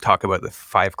wetlands and we'll talk about the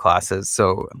 5 classes.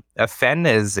 So a fen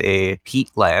is a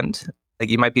peatland. Like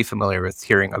you might be familiar with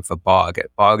hearing of a bog. A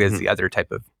bog is the other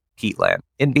type of peatland.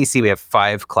 In BC, we have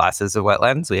 5 classes of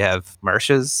wetlands. We have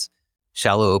marshes,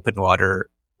 shallow open water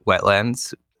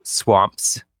wetlands,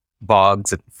 swamps,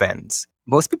 bogs, and fens.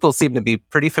 Most people seem to be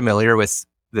pretty familiar with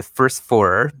the first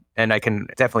 4, and I can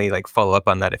definitely like follow up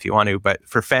on that if you want to. But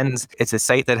for fens, it's a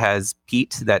site that has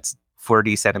peat that's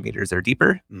 40 centimeters or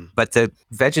deeper, but the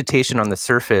vegetation on the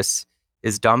surface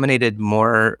is dominated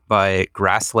more by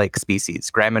grass-like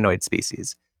species, graminoid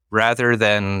species, rather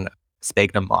than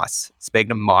sphagnum moss.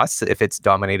 Sphagnum moss, if it's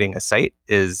dominating a site,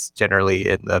 is generally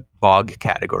in the bog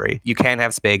category. You can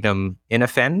have sphagnum in a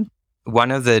fen,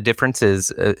 One of the differences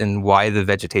in why the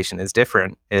vegetation is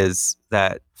different is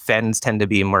that fens tend to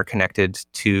be more connected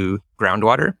to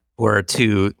groundwater or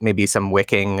to maybe some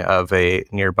wicking of a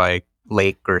nearby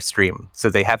lake or stream. So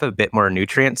they have a bit more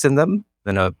nutrients in them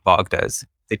than a bog does.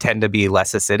 They tend to be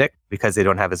less acidic because they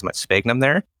don't have as much sphagnum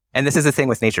there. And this is the thing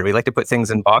with nature. We like to put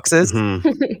things in boxes.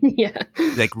 Yeah.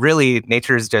 Like really,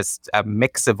 nature is just a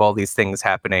mix of all these things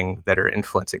happening that are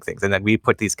influencing things. And then we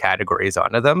put these categories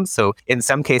onto them. So in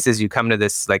some cases, you come to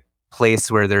this like place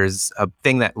where there's a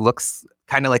thing that looks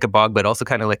kind of like a bog, but also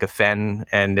kind of like a fen.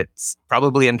 And it's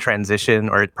probably in transition,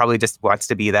 or it probably just wants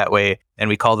to be that way. And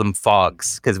we call them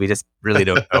fogs because we just really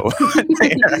don't know.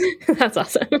 That's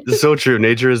awesome. It's so true.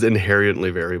 Nature is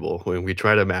inherently variable. When we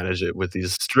try to manage it with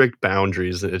these strict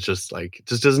boundaries, it's just like, it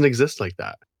just doesn't exist like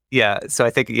that. Yeah. So I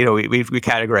think, we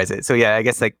categorize it. So yeah, I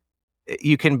guess like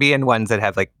you can be in ones that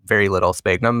have like very little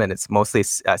sphagnum, and it's mostly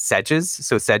sedges.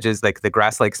 So sedges, like the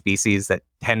grass-like species that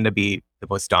tend to be the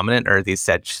most dominant are these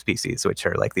sedge species, which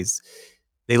are like these,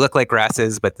 they look like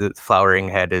grasses, but the flowering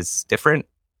head is different.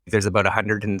 There's about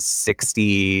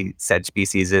 160 sedge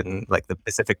species in like the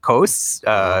Pacific coasts.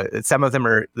 Some of them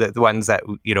are the ones that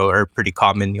are pretty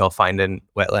common. You'll find in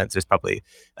wetlands. There's probably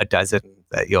a dozen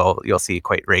that you'll see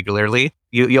quite regularly.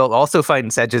 You'll also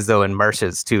find sedges though in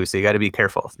marshes too. So you got to be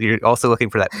careful. You're also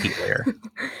looking for that peat layer.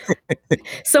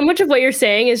 So much of what you're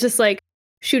saying is just like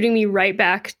shooting me right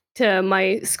back to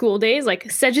my school days. Like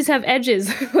sedges have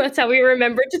edges. That's how we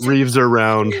remember to. Reeves are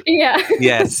round. Yeah.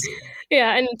 Yes.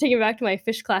 Yeah, and taking it back to my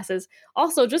fish classes.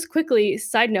 Also, just quickly,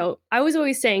 side note, I was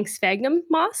always saying sphagnum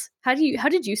moss. How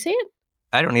did you say it?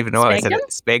 I don't even know how I said it.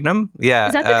 Sphagnum? Yeah.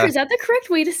 Is that the correct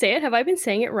way to say it? Have I been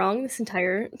saying it wrong this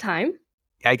entire time?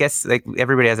 I guess like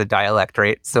everybody has a dialect,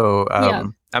 right? So Yeah.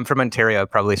 I'm from Ontario. I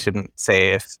probably shouldn't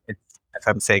say if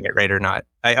I'm saying it right or not.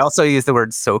 I also use the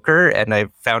word soaker, and I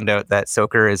found out that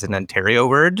soaker is an Ontario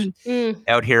word.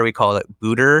 Out here, we call it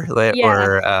booter,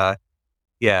 or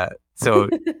yeah. So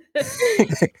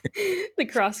the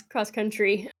cross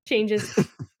country changes.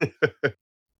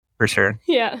 For sure.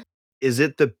 Yeah. Is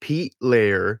it the peat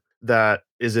layer that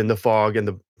is in the fog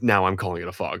and now I'm calling it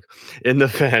a fog, in the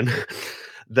fen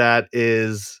that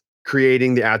is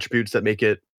creating the attributes that make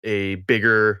it a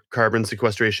bigger carbon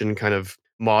sequestration kind of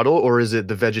model? Or is it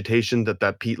the vegetation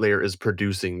that peat layer is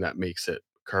producing that makes it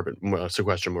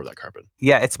sequester more of that carbon?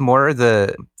 Yeah, it's more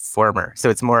the former. So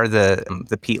it's more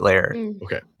the peat layer.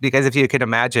 Okay. Because if you can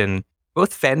imagine,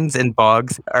 both fens and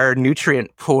bogs are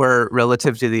nutrient poor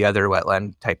relative to the other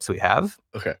wetland types we have.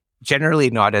 Okay.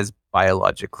 Generally not as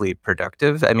biologically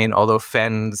productive. I mean, although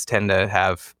fens tend to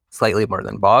have slightly more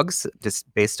than bogs,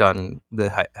 just based on the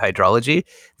hydrology.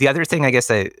 The other thing I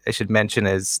guess I should mention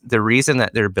is the reason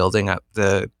that they're building up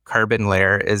the carbon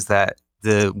layer is that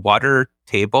the water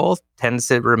table tends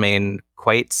to remain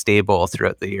quite stable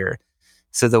throughout the year.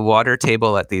 So the water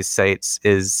table at these sites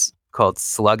is called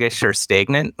sluggish or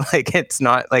stagnant. Like it's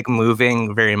not like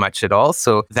moving very much at all.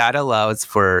 So that allows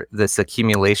for this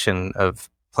accumulation of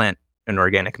plant and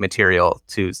organic material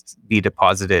to be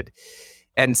deposited.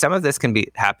 And some of this can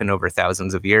happen over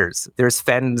thousands of years. There's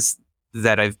fens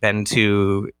that I've been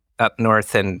to up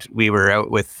north, and we were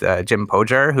out with Jim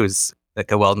Pojar, who's like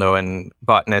a well-known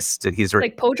botanist. He's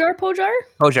like Pojar?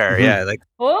 Pojar, yeah. Like,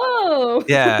 oh,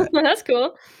 yeah. That's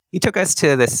cool. He took us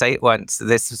to the site once.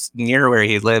 This is near where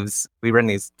he lives. We run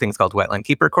these things called wetland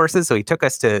keeper courses. So he took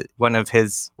us to one of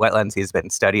his wetlands he's been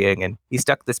studying, and he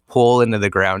stuck this pole into the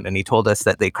ground, and he told us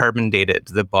that they carbon dated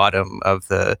the bottom of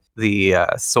the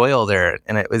soil there,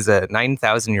 and it was a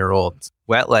 9,000-year-old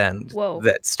wetland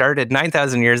that started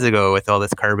 9,000 years ago with all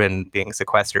this carbon being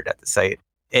sequestered at the site.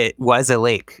 It was a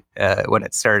lake when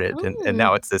it started, and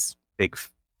now it's this big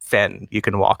fen you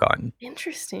can walk on.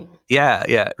 Interesting.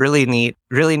 Yeah. Really neat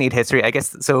history. I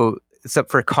guess so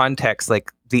for context,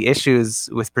 like the issues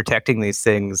with protecting these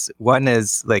things, one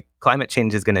is like climate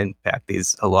change is going to impact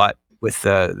these a lot with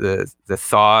the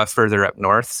thaw further up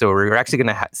north. So we're actually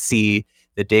going to see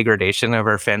the degradation of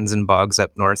our fens and bogs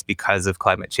up north because of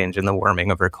climate change and the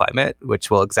warming of our climate, which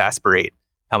will exacerbate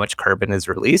how much carbon is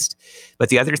released. But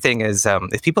the other thing is,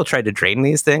 if people try to drain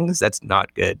these things, that's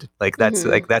not good. Like that's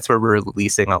where we're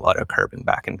releasing a lot of carbon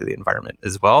back into the environment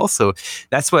as well. So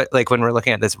that's what, like when we're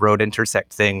looking at this road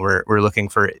intersect thing, we're looking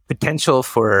for potential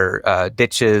for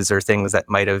ditches or things that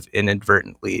might have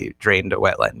inadvertently drained a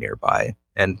wetland nearby.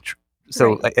 And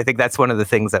so I think that's one of the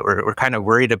things that we're kind of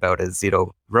worried about is,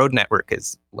 road network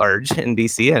is large in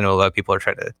BC. I know a lot of people are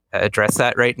trying to address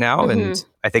that right now. And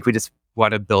I think we just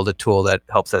want to build a tool that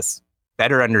helps us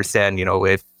better understand,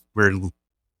 if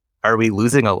are we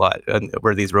losing a lot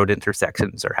where these road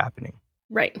intersections are happening.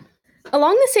 Right.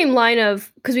 Along the same line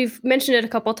of, because we've mentioned it a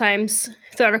couple times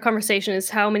throughout our conversation, is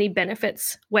how many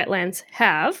benefits wetlands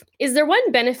have. Is there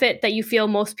one benefit that you feel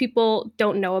most people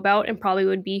don't know about and probably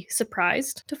would be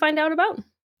surprised to find out about?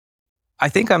 I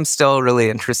think I'm still really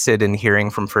interested in hearing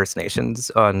from First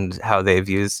Nations on how they've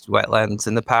used wetlands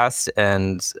in the past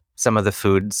and some of the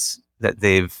foods that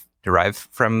they've derived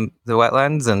from the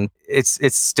wetlands. And it's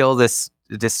still this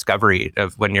discovery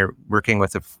of when you're working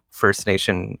with a First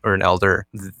Nation or an elder,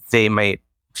 they might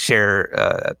share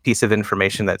a piece of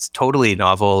information that's totally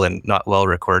novel and not well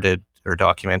recorded or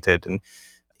documented. And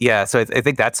yeah, so I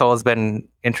think that's always been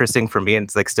interesting for me, and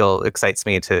it's like still excites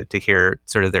me to hear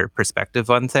sort of their perspective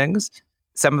on things.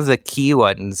 Some of the key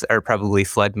ones are probably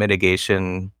flood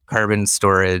mitigation, carbon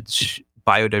storage,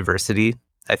 biodiversity.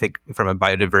 I think from a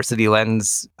biodiversity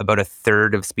lens, about a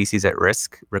third of species at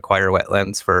risk require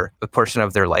wetlands for a portion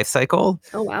of their life cycle,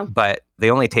 Oh, wow. but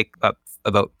they only take up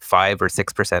about 5 or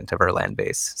 6% of our land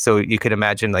base. So you could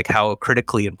imagine like how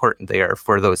critically important they are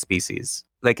for those species.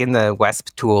 Like in the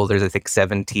WESP tool, there's I think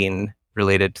 17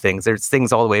 related things. There's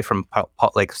things all the way from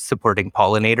like supporting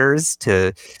pollinators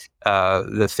to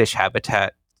the fish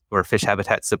habitat or fish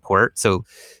habitat support. So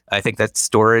I think that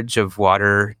storage of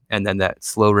water and then that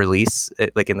slow release,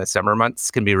 like in the summer months,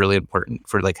 can be really important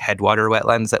for like headwater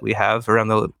wetlands that we have around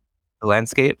the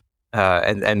landscape.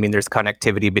 And I mean, there's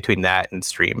connectivity between that and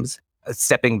streams.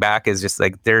 Stepping back is just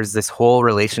like there's this whole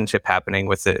relationship happening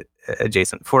with the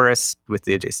adjacent forests, with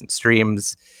the adjacent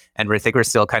streams, and I think we're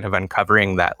still kind of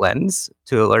uncovering that lens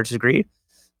to a large degree.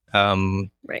 Right.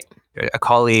 A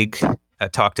colleague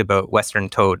talked about western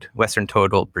toad. Western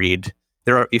toad will breed.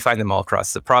 You find them all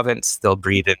across the province. They'll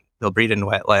breed in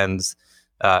wetlands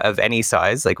of any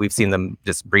size. Like we've seen them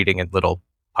just breeding in little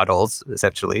puddles,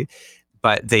 essentially.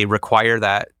 But they require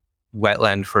that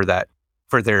wetland for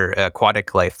their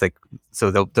aquatic life. Like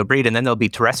so, they'll breed and then they'll be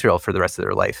terrestrial for the rest of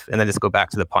their life, and then just go back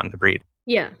to the pond to breed.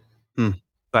 Yeah.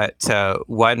 But a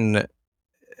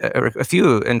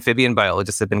few amphibian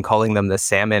biologists have been calling them the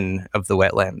salmon of the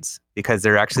wetlands because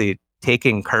they're actually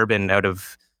taking carbon out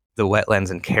of the wetlands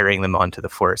and carrying them onto the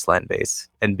forest land base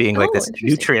and being like this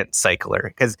nutrient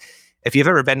cycler. Because if you've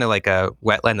ever been to like a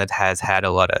wetland that has had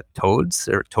a lot of toads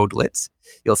or toadlets,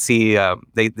 you'll see there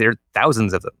are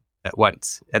thousands of them at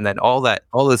once, and then all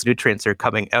those nutrients are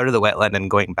coming out of the wetland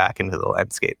and going back into the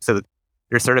landscape. So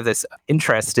there's sort of this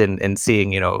interest in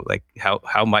seeing, like how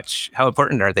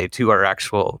important are they to our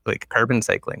actual like carbon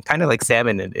cycling, kind of like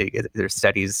salmon. And there's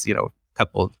studies,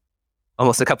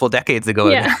 almost a couple decades ago,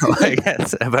 Yeah. now, I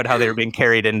guess, about how they were being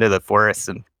carried into the forests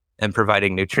and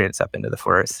providing nutrients up into the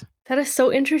forest. That is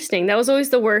so interesting. That was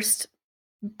always the worst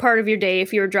part of your day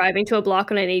if you were driving to a block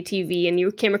on an ATV and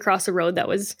you came across a road that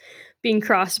was being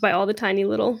crossed by all the tiny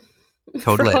little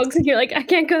frogs, and you're like, I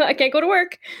can't go to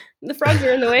work. The frogs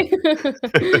are in the way.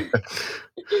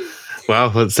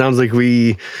 Wow, well, it sounds like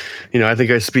I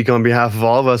think I speak on behalf of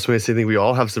all of us when I say I think we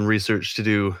all have some research to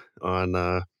do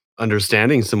on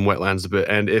understanding some wetlands a bit.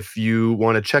 And if you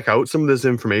want to check out some of this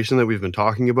information that we've been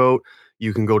talking about,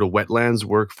 you can go to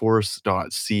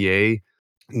wetlandsworkforce.ca.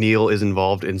 Neil is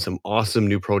involved in some awesome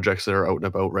new projects that are out and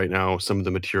about right now. Some of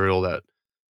the material that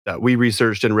we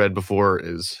researched and read before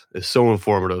is so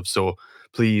informative. So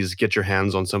please get your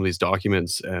hands on some of these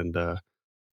documents and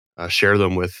share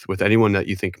them with anyone that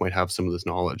you think might have some of this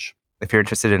knowledge. If you're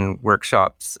interested in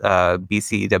workshops,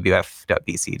 bcwf.bc.ca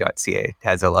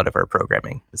has a lot of our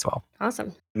programming as well.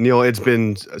 Awesome. Neil, it's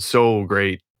been so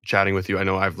great chatting with you. I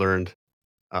know I've learned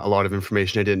a lot of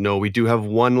information I didn't know. We do have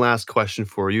one last question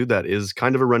for you that is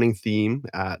kind of a running theme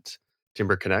at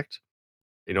Timber Connect.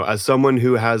 As someone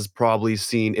who has probably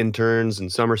seen interns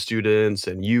and summer students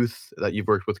and youth that you've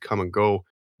worked with come and go,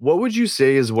 what would you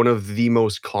say is one of the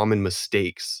most common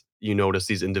mistakes you notice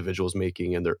these individuals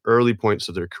making in their early points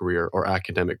of their career or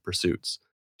academic pursuits?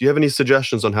 Do you have any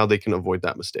suggestions on how they can avoid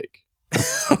that mistake?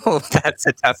 Oh, that's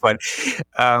a tough one.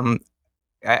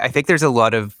 I think there's a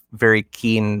lot of very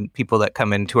keen people that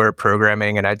come into our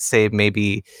programming, and I'd say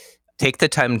maybe take the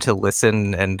time to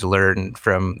listen and learn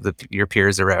from your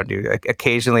peers around you.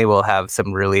 Occasionally, we'll have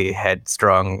some really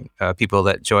headstrong people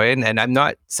that join, and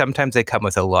sometimes they come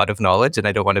with a lot of knowledge, and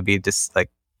I don't want to be just like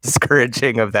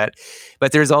discouraging of that.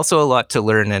 But there's also a lot to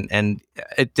learn, and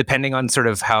depending on sort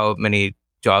of how many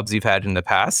jobs you've had in the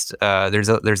past, there's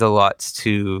a lot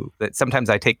that sometimes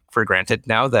I take for granted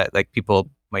now that like people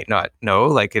might not know,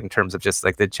 like in terms of just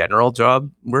like the general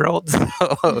job world.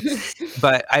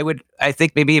 But I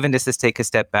think maybe even just to take a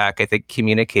step back, I think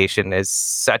communication is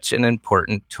such an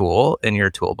important tool in your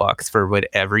toolbox for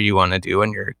whatever you want to do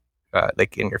in your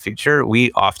in your future.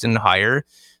 We often hire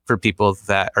for people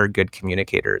that are good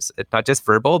communicators. It's not just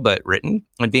verbal, but written,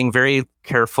 and being very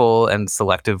careful and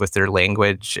selective with their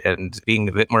language and being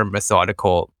a bit more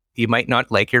methodical. You might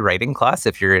not like your writing class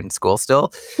if you're in school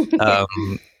still,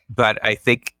 but I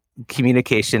think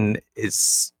communication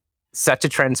is such a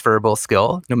transferable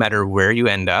skill no matter where you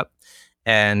end up.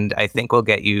 And I think will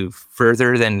get you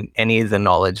further than any of the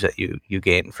knowledge that you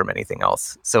gain from anything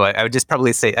else. So I would just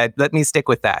probably say, let me stick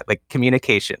with that, like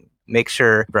communication. Make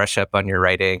sure brush up on your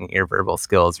writing, your verbal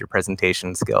skills, your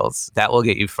presentation skills. That will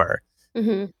get you far.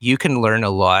 Mm-hmm. You can learn a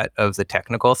lot of the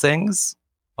technical things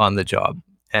on the job.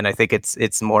 And I think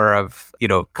it's more of,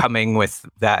 coming with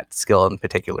that skill in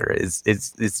particular is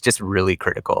just really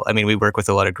critical. I mean, we work with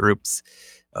a lot of groups,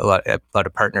 a lot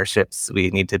of partnerships. We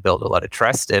need to build a lot of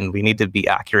trust, and we need to be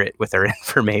accurate with our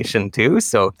information too.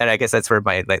 So, and I guess that's where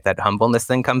my that humbleness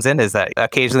thing comes in, is that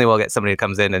occasionally we'll get somebody who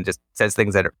comes in and just says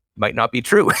things that might not be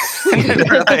true. And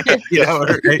we're like, and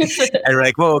we're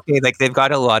like, well, okay, like they've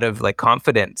got a lot of like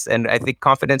confidence, and I think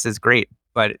confidence is great,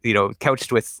 but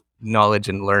couched with knowledge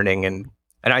and learning, and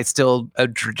I still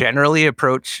generally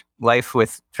approach life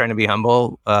with trying to be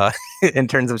humble in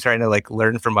terms of trying to like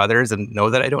learn from others and know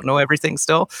that I don't know everything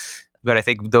still. But I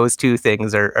think those two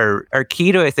things are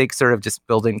key to, I think, sort of just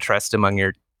building trust among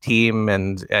your team.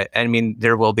 And I mean,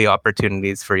 there will be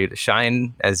opportunities for you to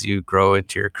shine as you grow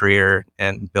into your career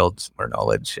and build more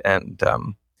knowledge. And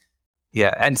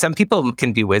yeah, and some people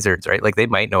can be wizards, right? Like they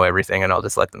might know everything, and I'll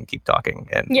just let them keep talking.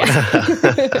 And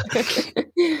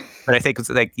but I think it's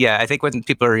like, I think when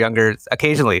people are younger,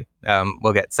 occasionally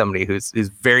we'll get somebody who's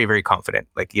very, very confident.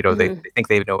 Like, they think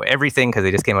they know everything because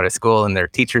they just came out of school, and their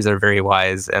teachers are very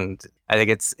wise. And I think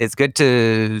it's good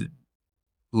to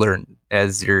learn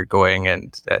as you're going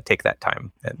and take that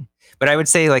time. But I would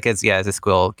say, like, as a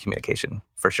skill, communication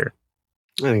for sure.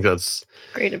 I think that's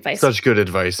great advice. Such good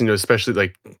advice, especially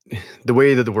like the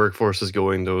way that the workforce is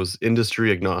going, those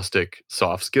industry agnostic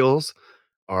soft skills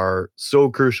are so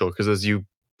crucial, because as you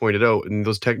pointed out, and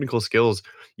those technical skills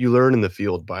you learn in the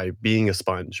field by being a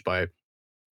sponge,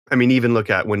 even look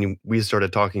at when we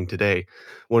started talking today,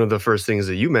 one of the first things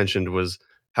that you mentioned was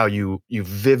how you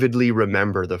vividly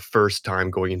remember the first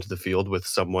time going into the field with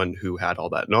someone who had all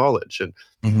that knowledge,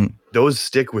 and those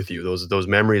stick with you, those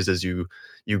memories as you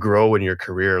grow in your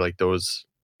career, like those,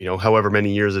 however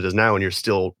many years it is now, and you're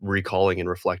still recalling and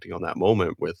reflecting on that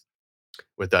moment with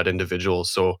that individual.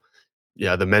 So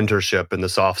yeah, the mentorship and the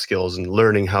soft skills and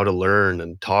learning how to learn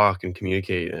and talk and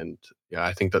communicate, and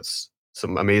I think that's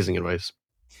some amazing advice.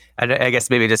 I guess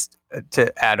maybe just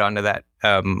to add on to that,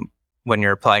 when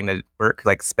you're applying to work,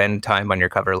 like spend time on your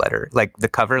cover letter. Like the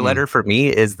cover letter for me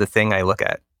is the thing I look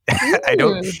at.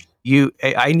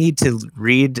 I need to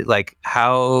read like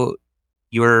how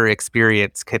your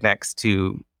experience connects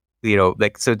to,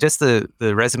 so just the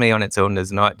resume on its own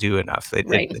does not do enough.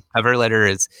 The cover letter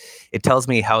it tells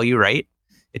me how you write.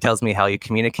 It tells me how you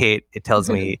communicate. It tells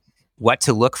me what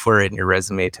to look for in your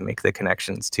resume to make the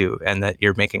connections to, and that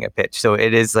you're making a pitch. So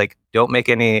it is like, don't make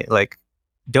any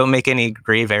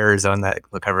grave errors on that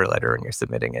cover letter when you're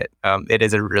submitting it. It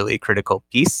is a really critical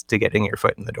piece to getting your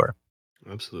foot in the door.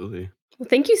 Absolutely. Well,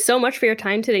 thank you so much for your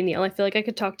time today, Neil. I feel like I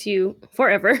could talk to you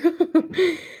forever.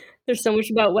 There's so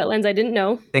much about wetlands I didn't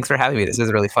know. Thanks for having me. This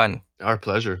is really fun. Our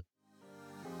pleasure.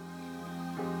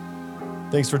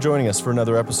 Thanks for joining us for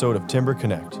another episode of Timber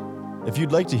Connect. If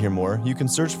you'd like to hear more, you can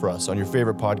search for us on your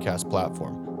favorite podcast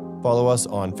platform. Follow us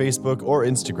on Facebook or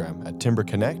Instagram at Timber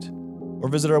Connect, or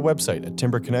visit our website at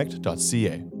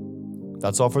timberconnect.ca.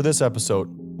 That's all for this episode.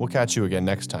 We'll catch you again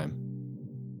next time.